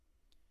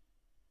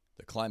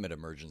The climate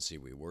emergency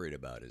we worried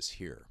about is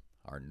here.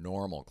 Our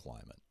normal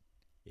climate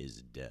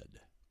is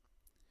dead.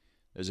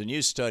 There's a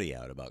new study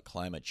out about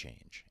climate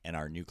change and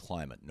our new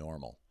climate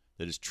normal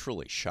that is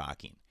truly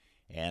shocking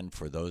and,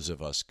 for those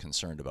of us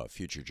concerned about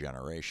future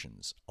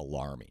generations,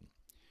 alarming.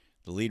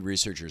 The lead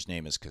researcher's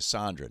name is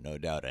Cassandra, no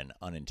doubt an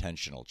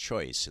unintentional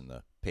choice in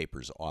the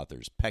paper's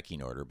author's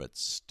pecking order, but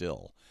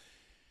still.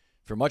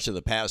 For much of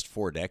the past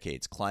 4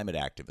 decades, climate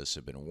activists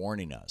have been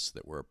warning us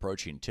that we're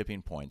approaching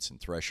tipping points and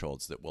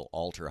thresholds that will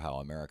alter how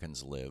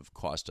Americans live,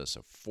 cost us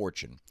a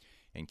fortune,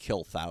 and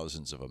kill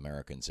thousands of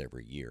Americans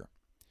every year.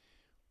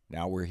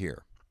 Now we're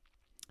here.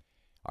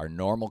 Our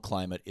normal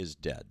climate is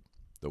dead.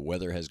 The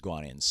weather has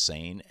gone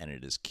insane, and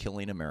it is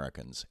killing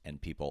Americans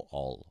and people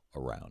all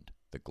around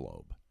the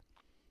globe.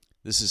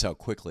 This is how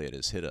quickly it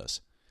has hit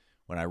us.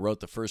 When I wrote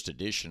the first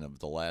edition of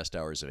The Last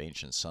Hours of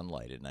Ancient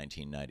Sunlight in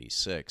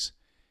 1996,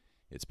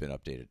 it's been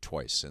updated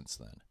twice since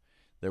then,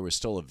 there was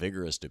still a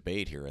vigorous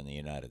debate here in the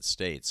United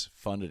States,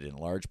 funded in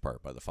large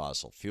part by the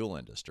fossil fuel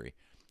industry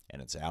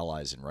and its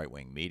allies in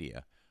right-wing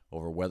media,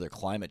 over whether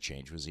climate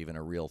change was even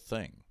a real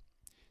thing.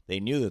 They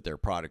knew that their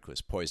product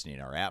was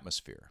poisoning our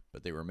atmosphere,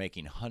 but they were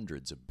making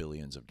hundreds of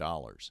billions of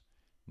dollars.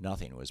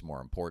 Nothing was more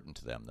important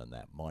to them than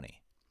that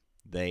money.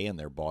 They and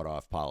their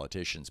bought-off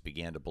politicians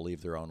began to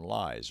believe their own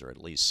lies, or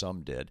at least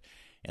some did,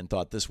 and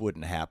thought this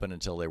wouldn't happen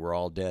until they were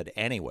all dead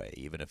anyway,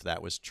 even if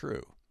that was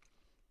true.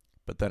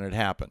 But then it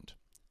happened.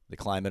 The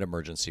climate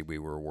emergency we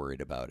were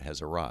worried about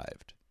has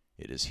arrived.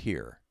 It is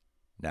here,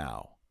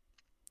 now.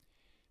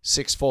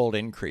 Six-fold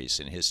increase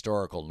in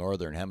historical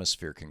northern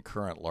hemisphere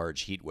concurrent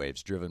large heat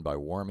waves driven by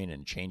warming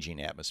and changing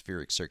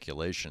atmospheric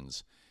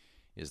circulations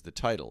is the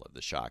title of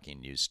the shocking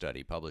new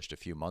study published a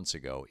few months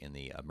ago in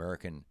the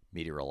American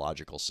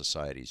Meteorological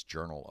Society's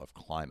Journal of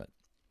Climate.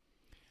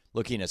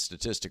 Looking at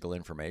statistical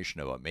information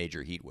about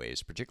major heat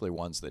waves, particularly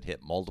ones that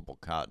hit multiple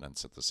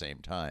continents at the same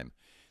time,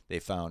 they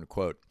found,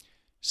 quote,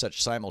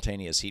 such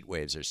simultaneous heat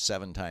waves are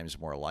 7 times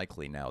more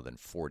likely now than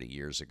 40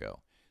 years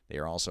ago. They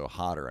are also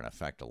hotter and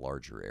affect a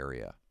larger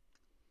area.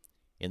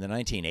 In the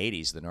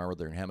 1980s, the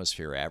Northern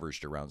Hemisphere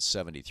averaged around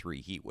 73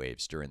 heat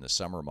waves during the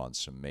summer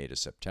months from May to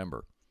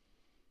September.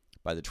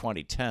 By the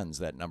 2010s,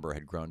 that number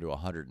had grown to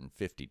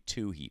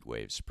 152 heat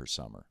waves per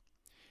summer.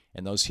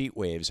 And those heat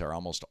waves are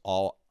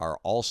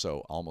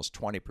also almost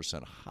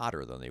 20%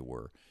 hotter than they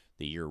were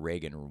the year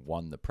Reagan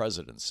won the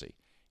presidency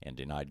and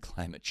denied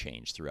climate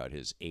change throughout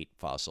his 8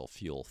 fossil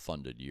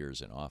fuel-funded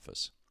years in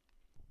office.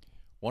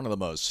 One of the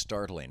most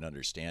startling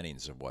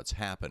understandings of what's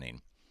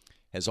happening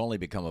has only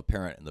become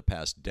apparent in the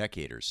past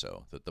decade or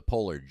so, that the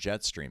polar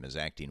jet stream is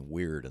acting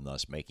weird and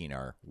thus making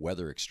our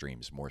weather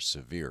extremes more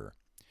severe.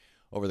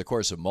 Over the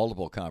course of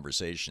multiple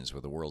conversations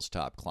with the world's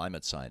top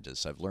climate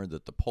scientists, I've learned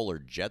that the polar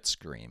jet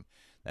stream,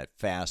 that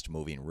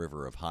fast-moving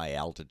river of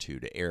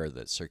high-altitude air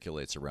that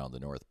circulates around the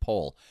North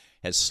Pole,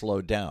 has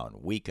slowed down,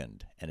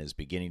 weakened, and is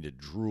beginning to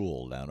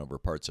drool down over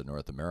parts of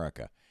North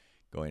America,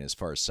 going as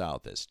far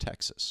south as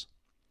Texas.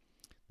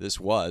 This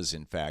was,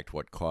 in fact,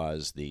 what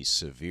caused the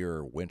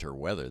severe winter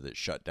weather that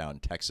shut down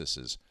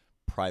Texas's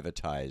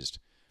privatized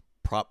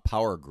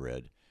power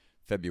grid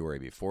February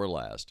before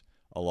last,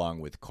 along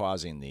with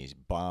causing these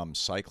bomb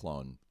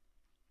cyclone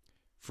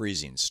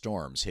freezing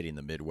storms hitting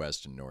the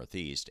Midwest and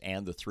Northeast,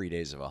 and the 3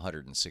 days of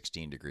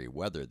 116-degree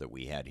weather that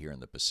we had here in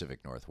the Pacific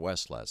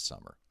Northwest last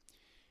summer.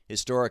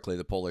 Historically,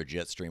 the polar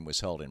jet stream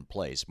was held in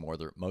place,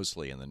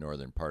 mostly in the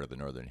northern part of the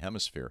Northern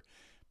Hemisphere,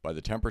 by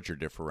the temperature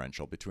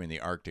differential between the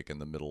Arctic and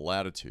the middle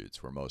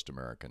latitudes, where most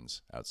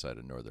Americans outside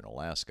of northern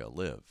Alaska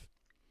live.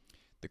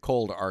 The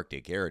cold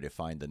Arctic air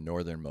defined the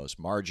northernmost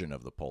margin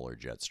of the polar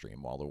jet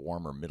stream, while the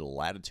warmer middle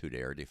latitude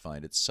air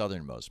defined its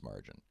southernmost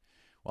margin.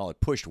 While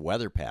it pushed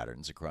weather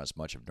patterns across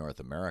much of North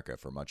America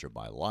for much of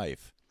my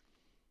life,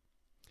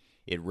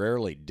 it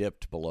rarely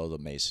dipped below the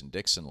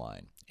Mason-Dixon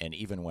line, and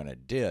even when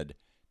it did,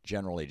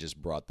 generally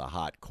just brought the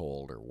hot,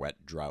 cold, or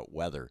wet drought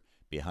weather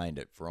behind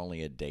it for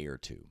only a day or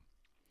two.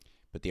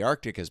 But the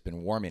Arctic has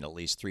been warming at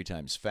least 3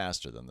 times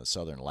faster than the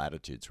southern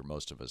latitudes where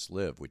most of us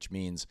live, which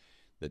means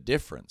the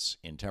difference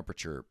in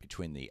temperature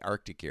between the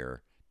Arctic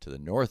air to the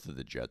north of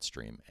the jet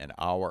stream and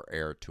our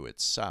air to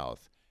its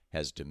south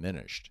has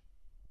diminished.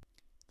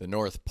 The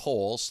North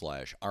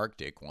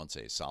Pole/Arctic, once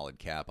a solid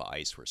cap of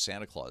ice where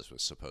Santa Claus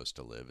was supposed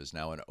to live, is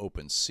now an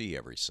open sea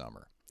every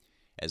summer.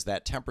 As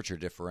that temperature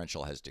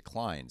differential has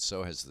declined,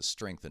 so has the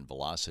strength and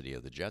velocity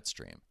of the jet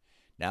stream.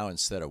 Now,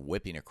 instead of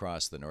whipping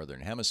across the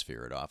northern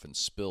hemisphere, it often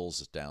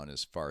spills down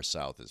as far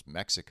south as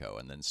Mexico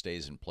and then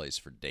stays in place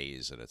for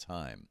days at a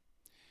time.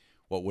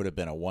 What would have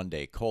been a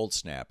one-day cold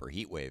snap or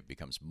heat wave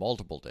becomes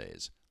multiple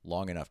days,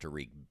 long enough to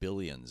wreak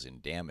billions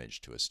in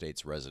damage to a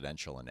state's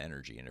residential and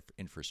energy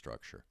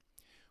infrastructure.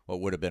 What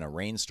would have been a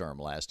rainstorm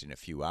lasting a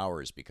few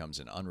hours becomes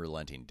an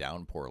unrelenting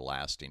downpour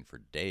lasting for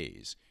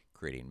days,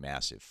 creating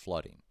massive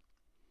flooding.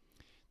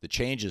 The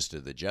changes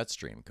to the jet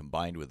stream,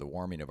 combined with the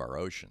warming of our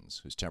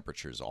oceans, whose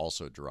temperatures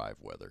also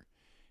drive weather,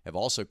 have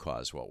also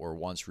caused what were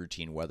once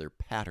routine weather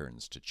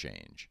patterns to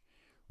change.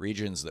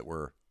 Regions that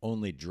were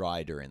only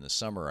dry during the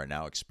summer are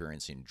now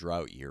experiencing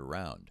drought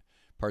year-round.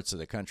 Parts of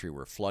the country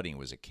where flooding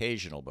was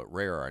occasional but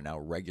rare are now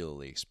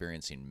regularly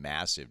experiencing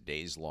massive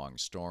days-long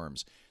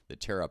storms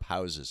that tear up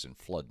houses and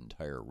flood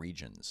entire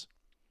regions.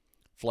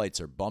 Flights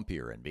are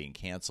bumpier and being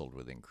canceled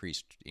with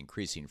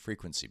increasing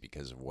frequency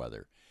because of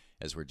weather,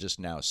 as we're just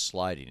now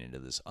sliding into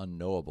this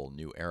unknowable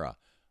new era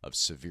of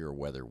severe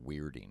weather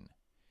weirding.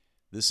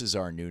 This is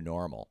our new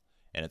normal,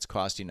 and it's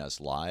costing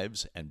us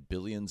lives and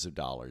billions of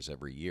dollars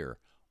every year,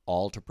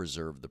 all to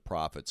preserve the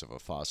profits of a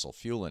fossil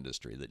fuel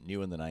industry that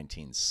knew in the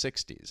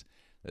 1960s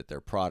that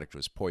their product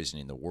was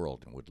poisoning the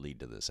world and would lead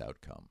to this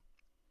outcome.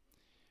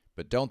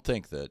 But don't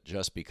think that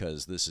just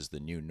because this is the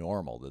new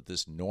normal, that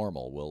this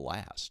normal will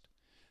last.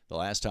 The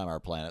last time our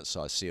planet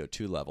saw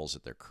CO2 levels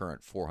at their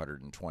current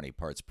 420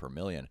 parts per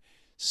million,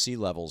 sea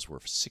levels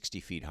were 60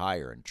 feet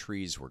higher and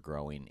trees were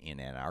growing in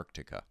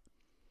Antarctica.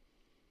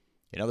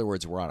 In other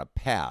words, we're on a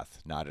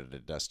path, not at a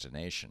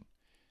destination.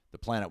 The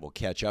planet will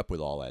catch up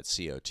with all that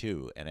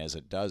CO2, and as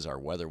it does, our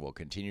weather will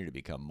continue to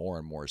become more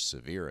and more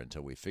severe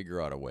until we figure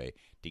out a way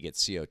to get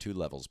CO2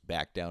 levels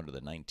back down to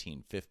the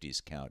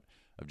 1950s count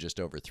of just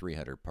over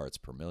 300 parts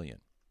per million.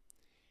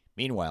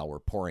 Meanwhile, we're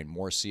pouring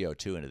more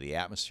CO2 into the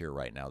atmosphere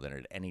right now than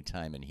at any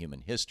time in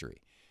human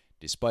history,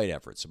 despite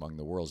efforts among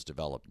the world's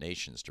developed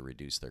nations to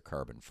reduce their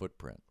carbon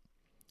footprint.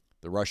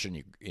 The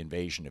Russian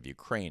invasion of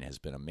Ukraine has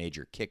been a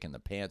major kick in the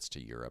pants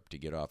to Europe to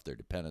get off their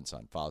dependence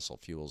on fossil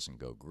fuels and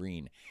go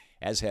green,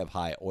 as have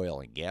high oil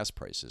and gas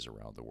prices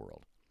around the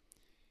world.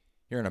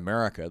 Here in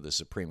America, the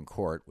Supreme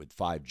Court, with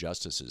 5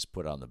 justices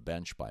put on the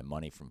bench by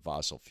money from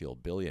fossil fuel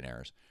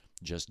billionaires,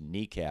 just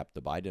kneecapped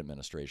the Biden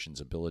administration's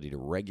ability to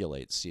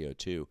regulate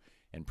CO2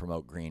 and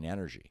promote green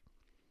energy.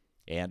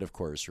 And, of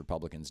course,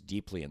 Republicans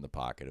deeply in the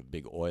pocket of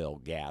big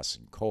oil, gas,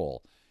 and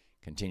coal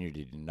continue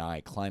to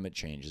deny climate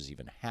change is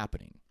even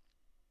happening.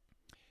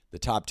 The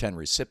top 10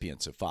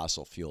 recipients of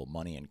fossil fuel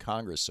money in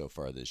Congress so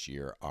far this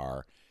year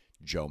are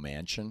Joe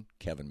Manchin,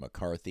 Kevin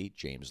McCarthy,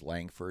 James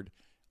Lankford,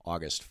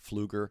 August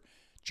Pfluger,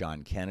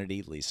 John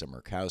Kennedy, Lisa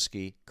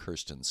Murkowski,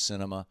 Kirsten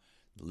Sinema,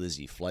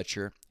 Lizzie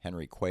Fletcher,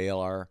 Henry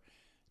Cuellar,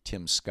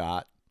 Tim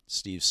Scott,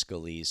 Steve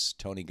Scalise,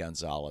 Tony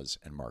Gonzalez,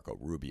 and Marco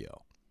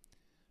Rubio.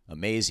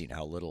 Amazing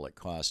how little it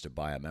costs to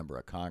buy a member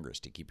of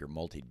Congress to keep your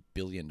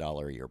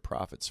multi-billion-dollar-a-year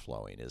profits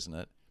flowing, isn't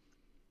it?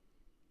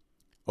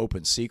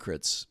 Open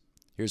Secrets.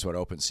 Here's what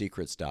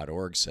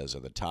OpenSecrets.org says are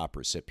the top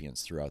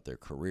recipients throughout their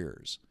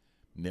careers.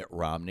 Mitt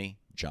Romney,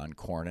 John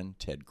Cornyn,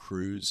 Ted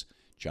Cruz,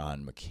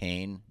 John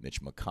McCain,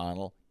 Mitch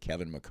McConnell,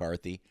 Kevin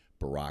McCarthy,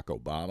 Barack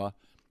Obama,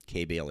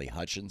 Kay Bailey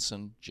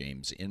Hutchinson,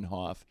 James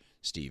Inhofe,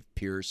 Steve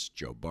Pierce,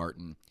 Joe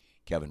Barton,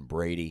 Kevin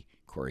Brady,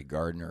 Cory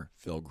Gardner,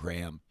 Phil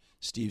Gramm,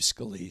 Steve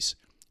Scalise,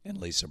 and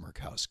Lisa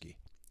Murkowski.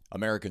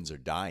 Americans are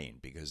dying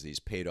because these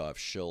paid-off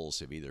shills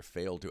have either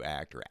failed to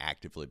act or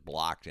actively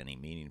blocked any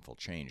meaningful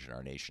change in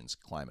our nation's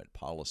climate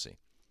policy.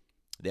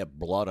 They have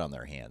blood on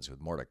their hands,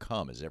 with more to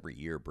come as every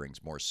year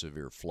brings more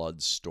severe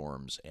floods,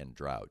 storms, and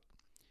drought.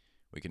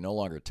 We can no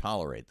longer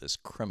tolerate this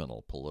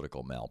criminal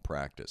political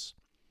malpractice.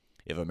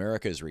 If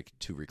America is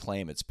to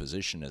reclaim its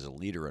position as a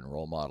leader and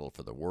role model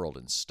for the world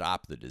and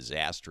stop the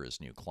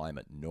disastrous new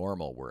climate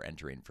normal we're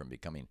entering from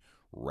becoming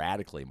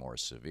radically more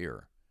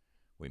severe,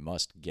 we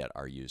must get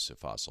our use of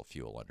fossil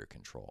fuel under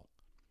control.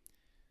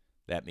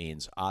 That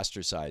means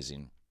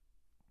ostracizing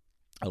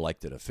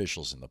elected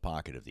officials in the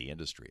pocket of the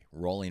industry,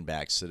 rolling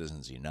back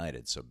Citizens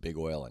United so big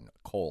oil and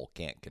coal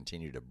can't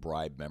continue to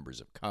bribe members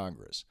of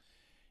Congress,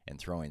 and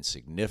throwing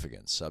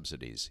significant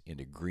subsidies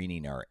into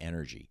greening our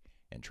energy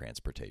and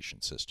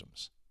transportation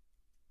systems.